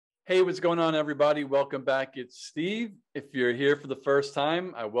Hey, what's going on, everybody? Welcome back. It's Steve. If you're here for the first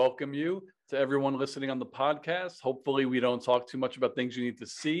time, I welcome you. To everyone listening on the podcast, hopefully we don't talk too much about things you need to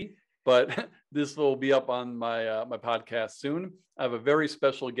see, but this will be up on my my podcast soon. I have a very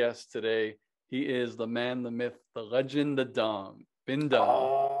special guest today. He is the man, the myth, the legend, the Dom, Binh.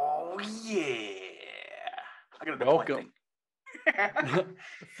 Oh yeah! I got a Welcome.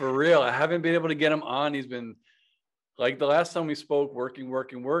 For real, I haven't been able to get him on. He's been like the last time we spoke,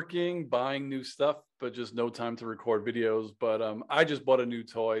 working, buying new stuff, but just no time to record videos. But I just bought a new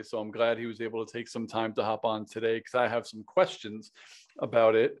toy, so I'm glad he was able to take some time to hop on today because I have some questions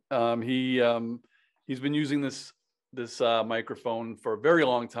about it. He's been using this microphone for a very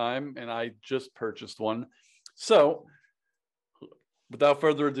long time, and I just purchased one. So without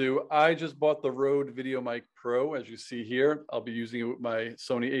further ado, I just bought the Rode VideoMic Pro, as you see here. I'll be using it with my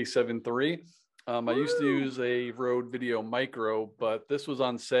Sony a7 III. I used to use a Rode Video Micro, but this was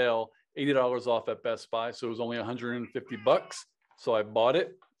on sale, $80 off at Best Buy. So it was only 150 bucks. So I bought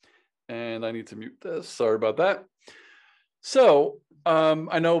it, and I need to mute this. Sorry about that. So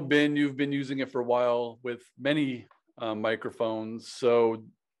I know, Binh, you've been using it for a while with many microphones. So,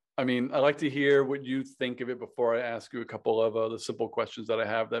 I mean, I'd like to hear what you think of it before I ask you a couple of the simple questions that I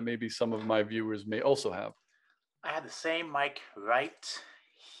have that maybe some of my viewers may also have. I had the same mic right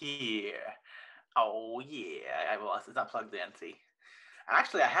here. Oh yeah! Well, it's not plugged in. See,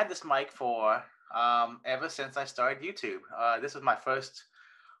 actually, I had this mic for ever since I started YouTube. This was my first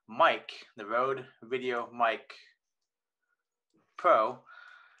mic, the Rode VideoMic Pro,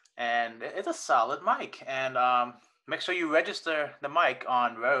 and it's a solid mic. And make sure you register the mic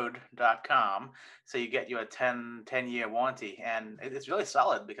on Rode.com so you get your 10-year warranty. And it's really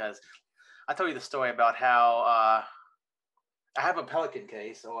solid because I told you the story about how I have a Pelican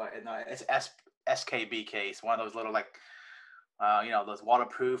case, or it's SKB case, one of those little those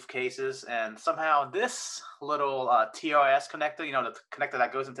waterproof cases, and somehow this little TRS connector, the connector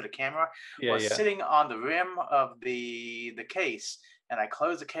that goes into the camera, was sitting on the rim of the case, and I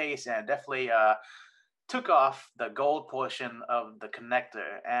closed the case, and it definitely took off the gold portion of the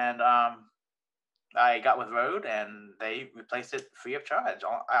connector, and I got with Rode, and they replaced it free of charge.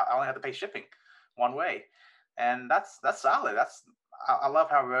 I only had to pay shipping one way, and that's solid. I love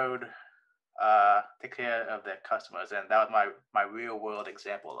how Rode take care of their customers, and that was my real world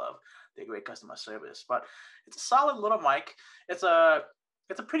example of their great customer service. But it's a solid little mic. It's a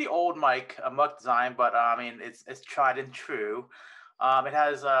pretty old mic, a Muck design, but I mean it's tried and true. It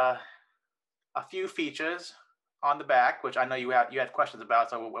has a few features on the back, which I know you had questions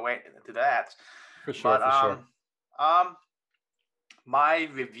about, so we'll wait to that. For sure, for sure. My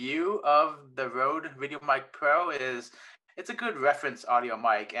review of the Rode VideoMic Pro is it's a good reference audio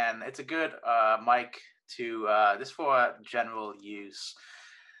mic, and it's a good mic to just for general use.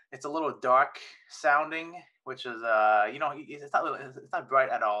 It's a little dark sounding, which is it's not bright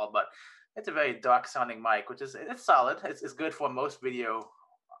at all, but it's a very dark sounding mic, which is it's solid. It's good for most video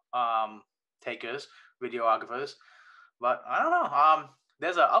takers, videographers. But I don't know.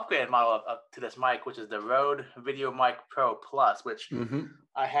 There's an upgraded model to this mic, which is the Rode VideoMic Pro Plus, which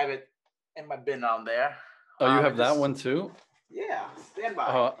I have it in my bin on there. Oh, you have that one too? Yeah, stand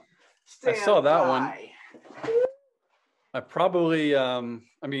by. I saw that one. I probably, I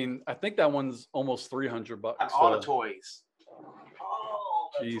mean, I think that one's almost 300 bucks. And all the toys.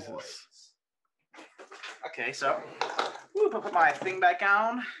 Jesus. Toys. Okay, so put my thing back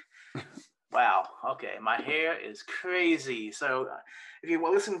on. Wow. Okay, my hair is crazy. So if you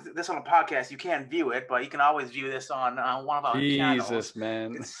listen to this on a podcast, you can't view it, but you can always view this on one of our channels. Jesus,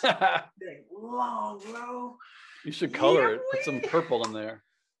 man. It's long, bro. You should color it. Put some purple in there.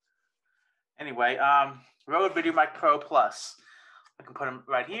 Anyway, Rode VideoMic Pro Plus. I can put them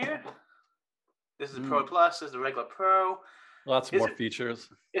right here. This is the Pro Plus. This is the regular Pro. Lots more features.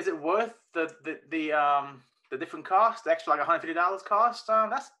 Is it worth the different cost, the extra like $150 cost?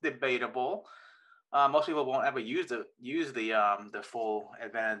 That's debatable. Most people won't ever use the full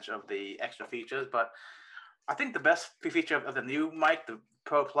advantage of the extra features, but I think the best feature of the new mic, the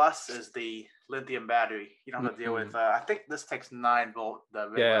Pro Plus, is the lithium battery. You don't have to deal with. I think this takes 9-volt, the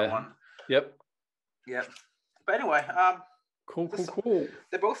regular one. Yep. But anyway, cool.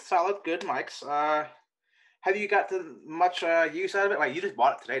 They're both solid, good mics. Have you got much use out of it? Like, you just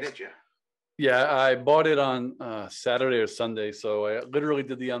bought it today, didn't you? Yeah, I bought it on Saturday or Sunday, so I literally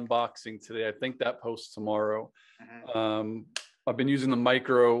did the unboxing today. I think that posts tomorrow. I've been using the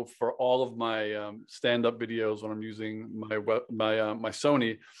micro for all of my stand-up videos when I'm using my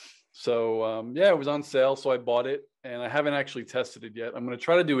Sony. So yeah, it was on sale, so I bought it, and I haven't actually tested it yet. I'm going to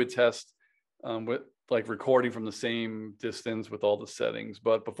try to do a test with like recording from the same distance with all the settings.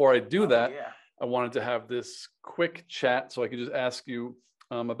 But before I do that, yeah. I wanted to have this quick chat so I could just ask you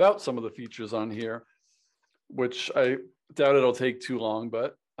about some of the features on here, which I doubt it'll take too long,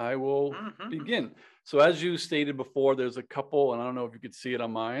 but I will begin. So as you stated before, there's a couple, and I don't know if you could see it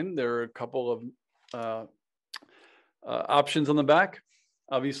on mine, there are a couple of options on the back.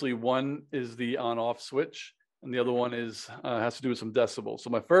 Obviously, one is the on-off switch, and the other one is has to do with some decibels. So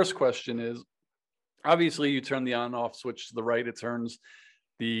my first question is, obviously, you turn the on-off switch to the right, it turns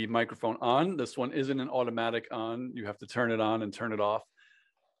the microphone on. This one isn't an automatic on. You have to turn it on and turn it off.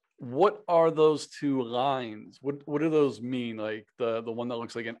 What are those two lines? What do those mean? Like the one that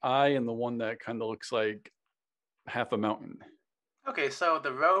looks like an eye and the one that kind of looks like half a mountain. Okay, so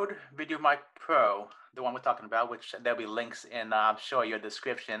the Rode VideoMic Pro, the one we're talking about, which there'll be links in, I'm sure, your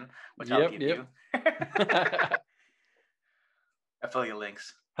description, which I'll give you. Affiliate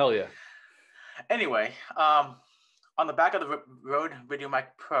links. Hell yeah. Anyway, on the back of the Rode VideoMic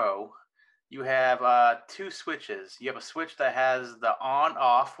Pro, you have two switches. You have a switch that has the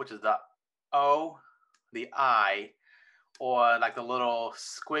on-off, which is the O, the I, or like the little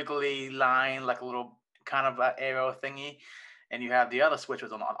squiggly line, like a little kind of arrow thingy. And you have the other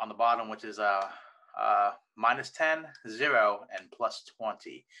switches on the bottom, which is -10, 0, and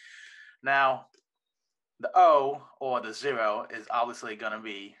 +20. Now, the O or the 0 is obviously going to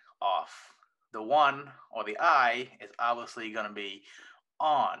be off. The 1 or the I is obviously going to be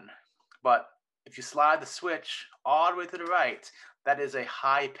on. But if you slide the switch all the way to the right, that is a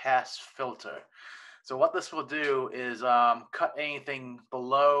high pass filter. So what this will do is cut anything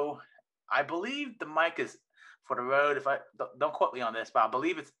below, I believe the mic is, for the Rode, if I don't quote me on this, but I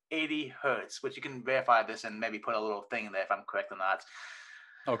believe it's 80 hertz, which you can verify this and maybe put a little thing in there if I'm correct or not.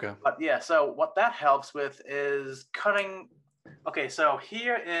 Okay. But yeah, so what that helps with is cutting. Okay, so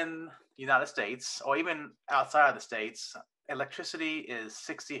here in the United States, or even outside of the States, electricity is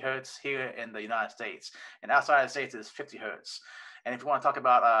 60 hertz here in the United States, and outside of the States is 50 hertz. And if you want to talk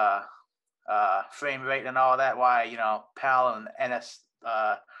about frame rate and all that, why, you know, PAL and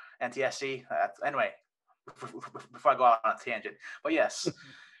NTSC. Anyway, before I go out on a tangent, but yes,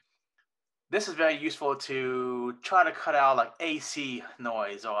 this is very useful to try to cut out like AC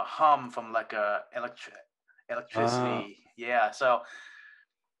noise or a hum from like a electricity. Yeah, so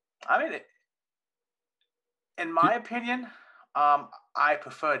I mean, in my opinion, I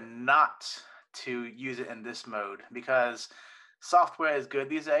prefer not to use it in this mode because software is good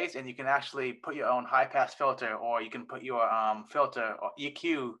these days, and you can actually put your own high pass filter, or you can put your filter or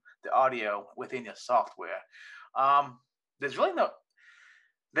EQ the audio within your software. There's really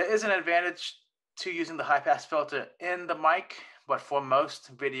there is an advantage to using the high pass filter in the mic, but for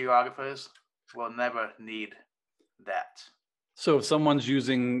most videographers, will never need that. So if someone's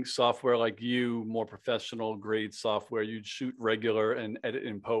using software like you, more professional grade software, you'd shoot regular and edit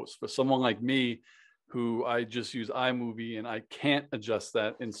in post. For someone like me, who I just use iMovie and I can't adjust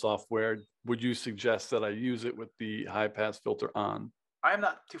that in software, would you suggest that I use it with the high pass filter on? I'm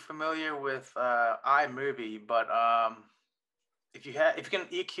not too familiar with iMovie, but if you can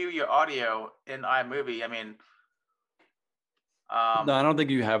EQ your audio in iMovie, I mean, No, I don't think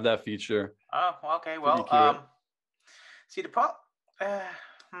you have that feature. Oh, okay. to Well, EQ it. see the problem.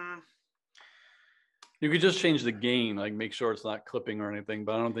 You could just change the gain, like make sure it's not clipping or anything,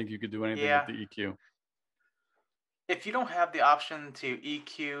 but I don't think you could do anything Yeah. with the EQ. If you don't have the option to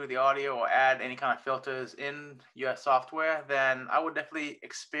EQ the audio or add any kind of filters in your software, then I would definitely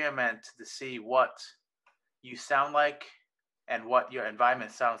experiment to see what you sound like and what your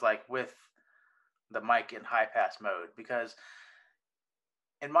environment sounds like with the mic in high pass mode. Because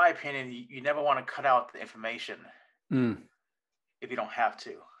in my opinion, you never want to cut out the information if you don't have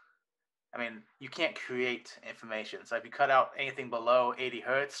to. I mean, you can't create information. So if you cut out anything below 80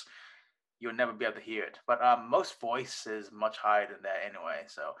 hertz, you'll never be able to hear it. But most voice is much higher than that anyway.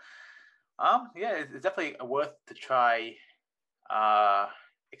 So yeah, it's definitely worth to try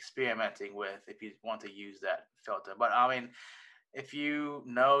experimenting with if you want to use that filter. But I mean, if you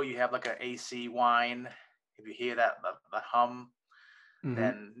know you have like an AC whine, if you hear that hum,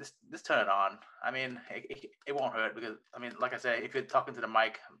 then just turn it on. I mean, it won't hurt because, I mean, like I said, if you're talking to the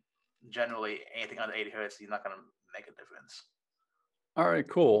mic, generally anything under 80 hertz, you're not going to make a difference. All right,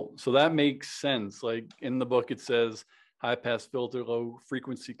 cool. So that makes sense. Like in the book, it says high pass filter, low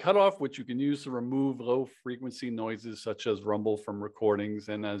frequency cutoff, which you can use to remove low frequency noises such as rumble from recordings.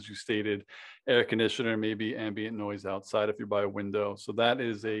 And as you stated, air conditioner, maybe ambient noise outside if you're by a window. So that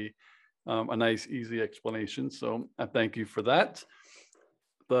is a nice, easy explanation. So I thank you for that.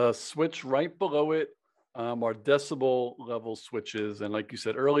 The switch right below it are decibel level switches. And like you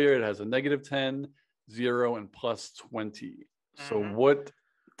said earlier, it has a -10, 0 and plus 20. So Mm-hmm. what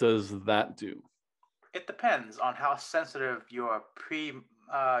does that do? It depends on how sensitive your preamp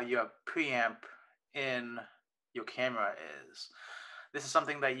in your camera is. This is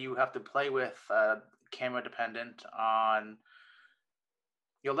something that you have to play with, camera dependent on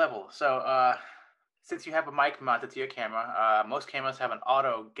your level. So since you have a mic mounted to your camera, most cameras have an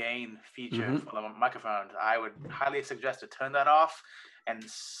auto gain feature for the microphones. I would highly suggest to turn that off and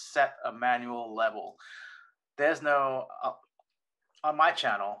set a manual level. There's no on my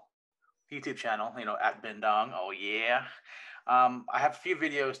channel, YouTube channel, at Binh. Oh yeah. I have a few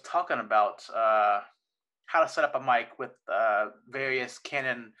videos talking about how to set up a mic with various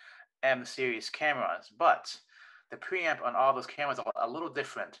Canon M series cameras, but the preamp on all those cameras are a little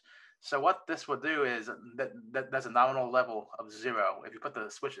different. So what this will do is that there's a nominal level of 0. If you put the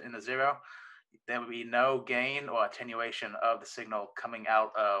switch in the 0, there will be no gain or attenuation of the signal coming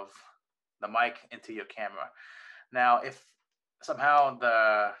out of the mic into your camera. Now, if somehow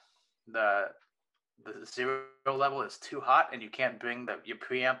the 0 level is too hot and you can't bring your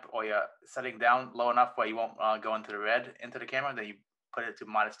preamp or your setting down low enough where you won't go into the red into the camera, then you put it to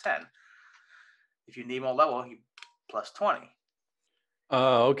 -10. If you need more level, you +20.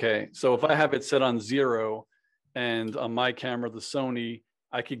 Okay. So if I have it set on 0 and on my camera, the Sony,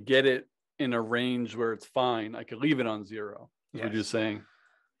 I could get it in a range where it's fine. I could leave it on 0, is what you're saying.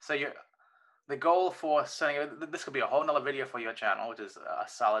 So the goal for setting, this could be a whole nother video for your channel, which is a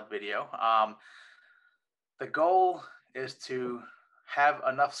solid video. The goal is to have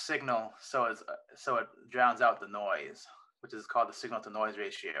enough signal so it drowns out the noise, which is called the signal to noise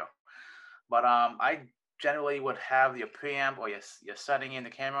ratio. But I generally would have your preamp or your setting in the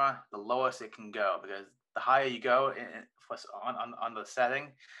camera the lowest it can go, because the higher you go on the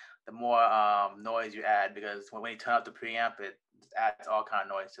setting, the more noise you add, because when you turn up the preamp, it adds all kind of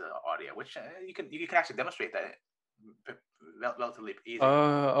noise to the audio, which you can actually demonstrate that relatively easy.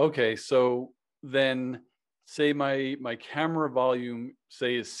 Okay. So then say my camera volume,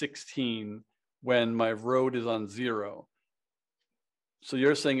 say, is 16 when my Rode is on 0. So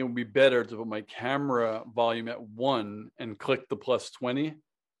you're saying it would be better to put my camera volume at 1 and click the +20?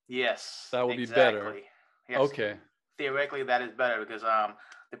 Yes, that would be better. Yes. Okay. Theoretically, that is better, because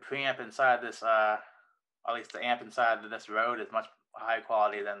the preamp inside this, at least the amp inside this Rode, is much higher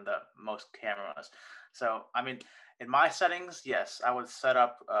quality than the most cameras. So I mean, in my settings, yes, I would set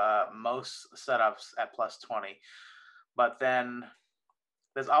up most setups at +20, but then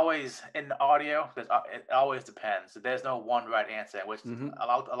there's always, in audio, it always depends. There's no one right answer, which a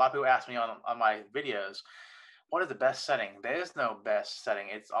lot of people ask me on my videos, what is the best setting? There is no best setting.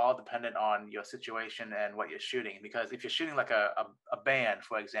 It's all dependent on your situation and what you're shooting. Because if you're shooting like a band,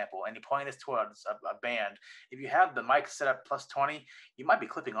 for example, and you're pointing this towards a band, if you have the mic set up +20, you might be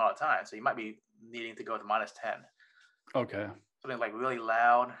clipping all the time. So you might be needing to go to -10. Okay. Something like really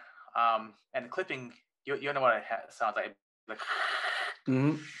loud. And clipping, you know what it sounds like.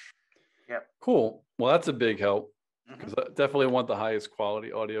 Yep. Cool. Well, that's a big help, because I definitely want the highest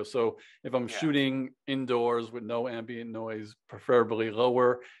quality audio. So if I'm shooting indoors with no ambient noise, preferably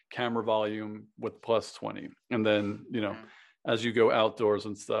lower camera volume with +20. And then, as you go outdoors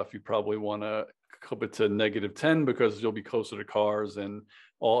and stuff, you probably want to clip it to -10, because you'll be closer to cars and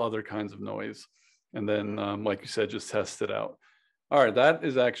all other kinds of noise. And then, like you said, just test it out. All right. That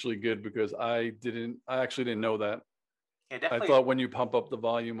is actually good, because I actually didn't know that. Yeah, I thought when you pump up the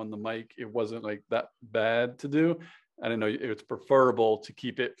volume on the mic, it wasn't like that bad to do. I didn't know it's preferable to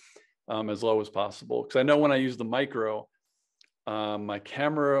keep it as low as possible. Because I know when I use the micro, my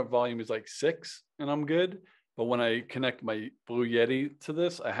camera volume is like 6 and I'm good. But when I connect my Blue Yeti to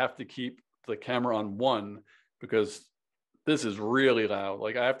this, I have to keep the camera on 1, because this is really loud.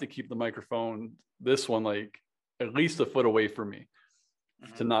 Like, I have to keep the microphone, this one, like at least a foot away from me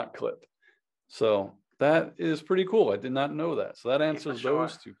to not clip. So that is pretty cool. I did not know that. So that answers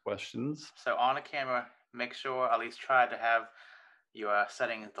those 2 questions. So on a camera, make sure, at least try to have your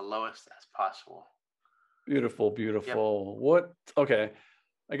setting at the lowest as possible. Beautiful, beautiful. Yep. Okay.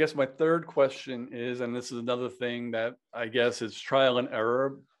 I guess my third question is, and this is another thing that I guess is trial and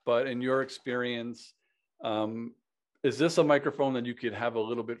error, but in your experience, is this a microphone that you could have a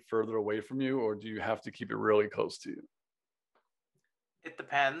little bit further away from you, or do you have to keep it really close to you? It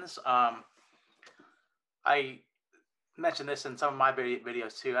depends. I mentioned this in some of my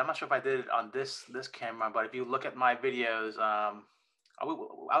videos too. I'm not sure if I did it on this camera, but if you look at my videos,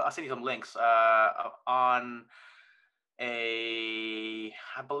 I'll send you some links on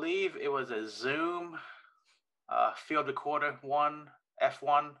I believe it was a Zoom field recorder 1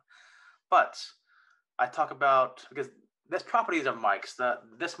 F1. But I talk about, because there's properties of mics.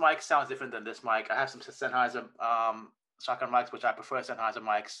 This mic sounds different than this mic. I have some Sennheiser shotgun mics, which I prefer Sennheiser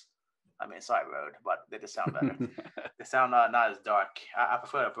mics. I mean, sorry, Rode, but they just sound better. They sound not as dark. I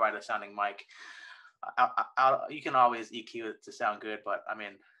prefer a brighter sounding mic. You can always EQ it to sound good, but I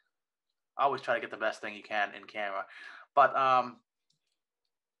mean, always try to get the best thing you can in camera. But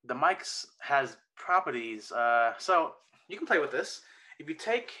the mics has properties. So you can play with this. If you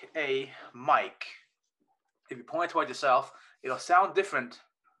take a mic, if you point it toward yourself, it'll sound different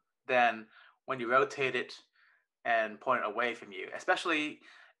than when you rotate it and point it away from you, especially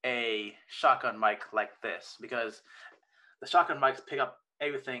a shotgun mic like this, because the shotgun mics pick up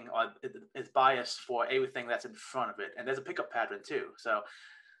everything, or it's biased for everything that's in front of it. And there's a pickup pattern too. So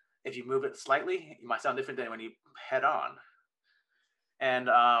if you move it slightly, it might sound different than when you head on. And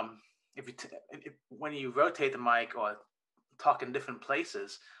when you rotate the mic or talk in different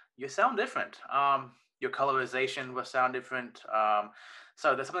places, you sound different. Your colorization will sound different.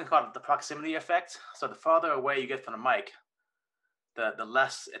 So there's something called the proximity effect. So the farther away you get from the mic, the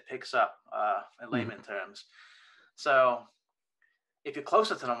less it picks up in layman terms. So if you're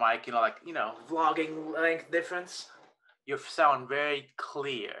closer to the mic, vlogging length difference, you sound very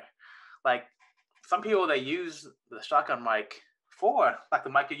clear. Like some people, they use the shotgun mic for like the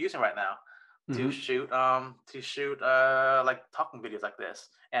mic you're using right now to shoot like talking videos like this.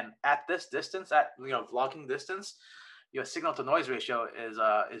 And at this distance, at vlogging distance, your signal to noise ratio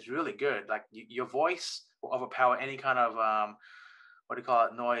is really good. Like your voice will overpower any kind of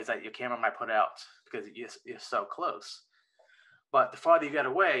noise that your camera might put out, because you're so close. But the farther you get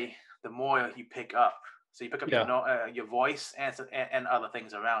away, the more you pick up. So you pick up your voice and other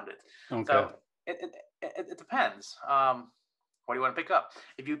things around it. Okay. So it depends. What do you want to pick up?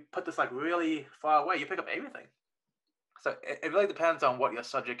 If you put this like really far away, you pick up everything. So it really depends on what your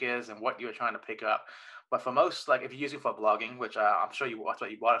subject is and what you're trying to pick up. But for most, like if you're using for blogging, which I'm sure that's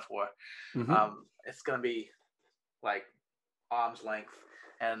what you bought it for, it's going to be like arm's length,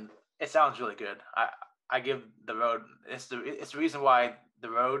 and it sounds really good. I give the Rode, it's the reason why the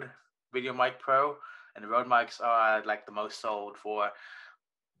Rode VideoMic Pro and the Rode mics are like the most sold for a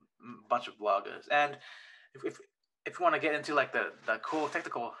bunch of bloggers. And if you want to get into like the cool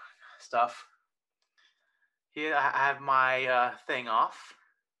technical stuff, here I have my thing off.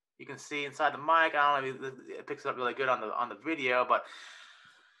 You can see inside the mic. I don't know if it picks it up really good on the video, but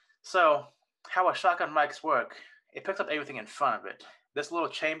so how a shotgun mics work, it picks up everything in front of it. This little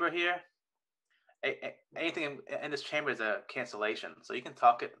chamber here, anything in this chamber is a cancellation. So you can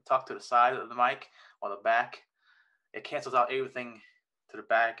talk to the side of the mic or the back. It cancels out everything to the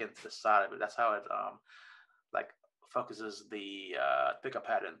back and to the side of it. That's how it like focuses the pickup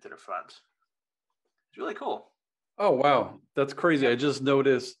pattern to the front. It's really cool. Oh wow, that's crazy. I just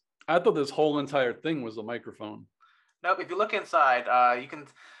noticed. I thought this whole entire thing was a microphone. Nope. If you look inside, you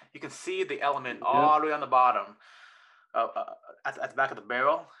can see the element all the way on the bottom, at the back of the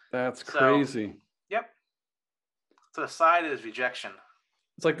barrel. That's crazy. Yep. So the side is rejection.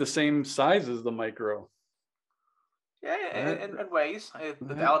 It's like the same size as the micro. Yeah, in ways.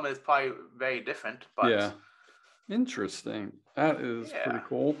 The element is probably very different, but yeah. Interesting. That is pretty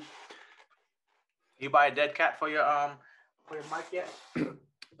cool. You buy a dead cat for your mic yet?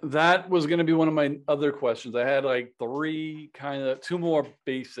 That was going to be one of my other questions. I had like two more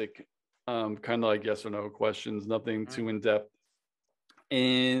basic kind of like yes or no questions, nothing too in depth.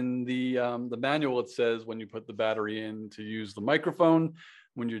 In the manual, it says when you put the battery in to use the microphone,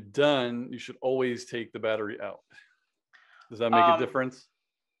 when you're done, you should always take the battery out. Does that make a difference?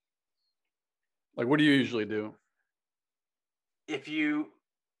 Like, what do you usually do? If you,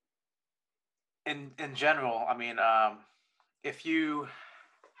 in general, I mean, if you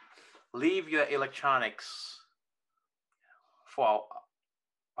leave your electronics for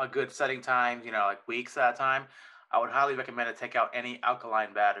a good setting time, like weeks at a time, I would highly recommend to take out any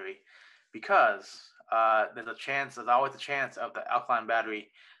alkaline battery, because there's always a chance of the alkaline battery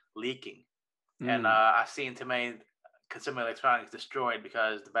leaking. And I've seen too many consumer electronics destroyed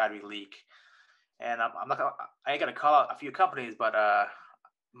because the battery leak. And I ain't gonna call out a few companies, but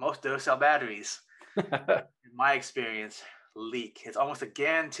most Duracell batteries, in my experience, leak. It's almost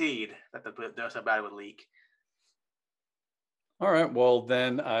guaranteed that the Duracell battery would leak. All right, well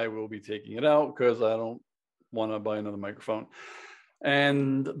then I will be taking it out because I don't want to buy another microphone.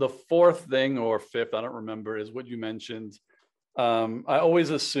 And the fourth thing, or fifth, I don't remember, is what you mentioned. I always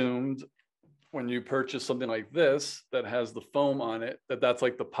assumed when you purchase something like this that has the foam on it, that's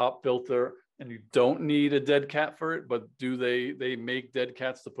like the pop filter, and you don't need a dead cat for it. But do they make dead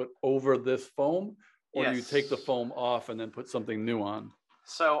cats to put over this foam, or do you take the foam off and then put something new on?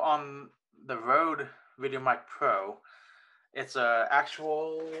 So on the Rode VideoMic Pro, It's a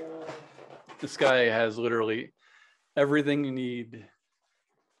actual. This guy has literally everything you need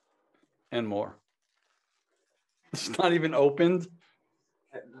and more. It's not even opened.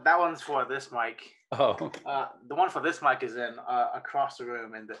 That one's for this mic. Oh, The one for this mic is in across the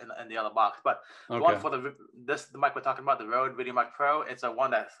room in the other box. But the okay. one for the mic we're talking about, the Rode VideoMic Pro, it's a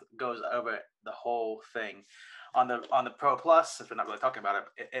one that goes over the whole thing. On the Pro Plus, if we're not really talking about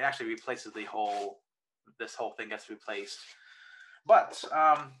it, it actually replaces this whole thing gets replaced. But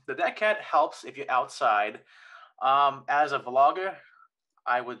the dead cat helps if you're outside. As a vlogger,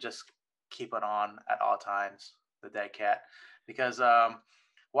 I would just keep it on at all times, the dead cat, because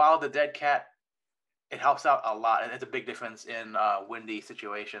while the dead cat, it helps out a lot. It's a big difference in windy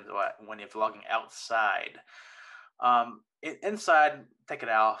situations or when you're vlogging outside. Inside, take it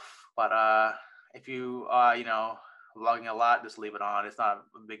off. But if you are, vlogging a lot, just leave it on. It's not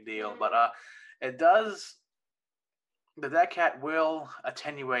a big deal. But it does. The dead cat will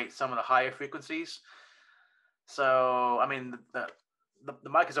attenuate some of the higher frequencies. So I mean, the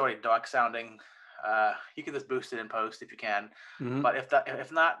mic is already dark sounding. You can just boost it in post if you can. Mm-hmm. But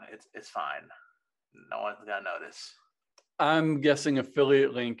if not, it's fine. No one's gonna notice. I'm guessing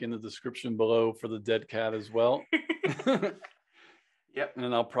affiliate link in the description below for the dead cat as well. Yep.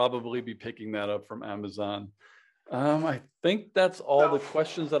 And I'll probably be picking that up from Amazon. I think that's all the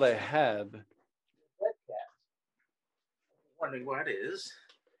questions that I had. Dead cat. Wondering what it is.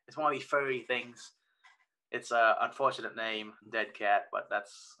 It's one of these furry things. It's a unfortunate name, dead cat, but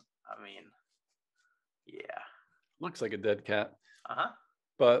that's, I mean, yeah. Looks like a dead cat. Uh-huh.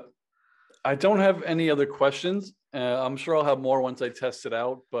 But I don't have any other questions. I'm sure I'll have more once I test it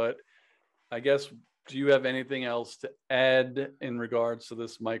out, but I guess, do you have anything else to add in regards to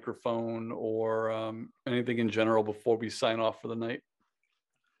this microphone or anything in general before we sign off for the night?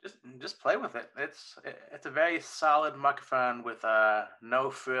 Just play with it. It's a very solid microphone with no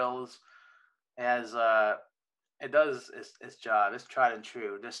frills. It does its job. It's tried and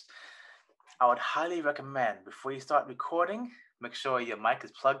true. I would highly recommend before you start recording, make sure your mic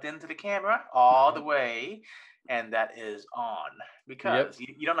is plugged into the camera all the way and that is on, because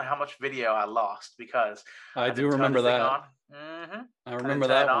you don't know how much video I lost because I do remember that. Mm-hmm. I remember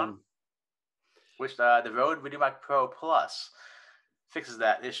that one. Which the Rode VideoMic Pro Plus fixes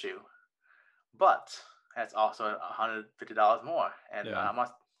that issue, but that's also $150 more. And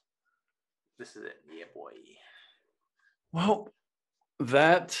this is it, yeah, boy. Well,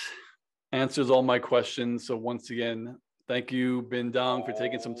 that answers all my questions. So once again, thank you, Binh Dong, for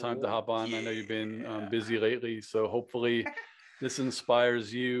taking some time to hop on. Yeah. I know you've been busy lately, so hopefully this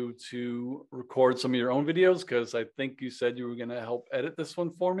inspires you to record some of your own videos, because I think you said you were going to help edit this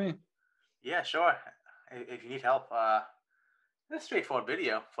one for me. Yeah, sure. If you need help, it's a straightforward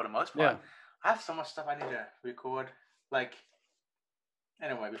video for the most part. Yeah. I have so much stuff I need to record. Like,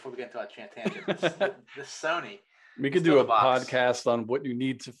 anyway, before we get into our tangent, this Sony. We could do a podcast on what you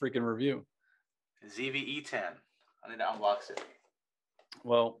need to freaking review. ZV-E10. I need to unbox it.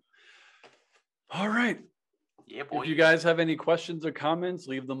 Well, all right. Yeah, boy. If you guys have any questions or comments,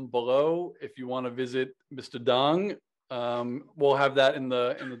 leave them below. If you want to visit Mr. Dong, we'll have that in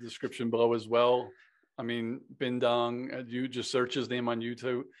the description below as well. I mean, Binh Dong, you just search his name on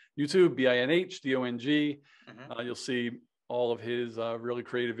YouTube, BINHDONG. Mm-hmm. You'll see all of his really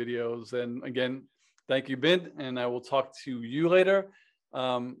creative videos. And again, thank you, Binh, and I will talk to you later.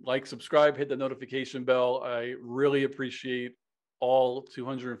 Like, subscribe, hit the notification bell. I really appreciate all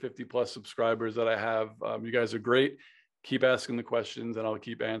 250 plus subscribers that I have. You guys are great. Keep asking the questions and I'll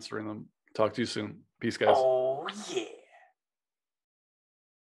keep answering them. Talk to you soon. Peace, guys. Oh, yeah.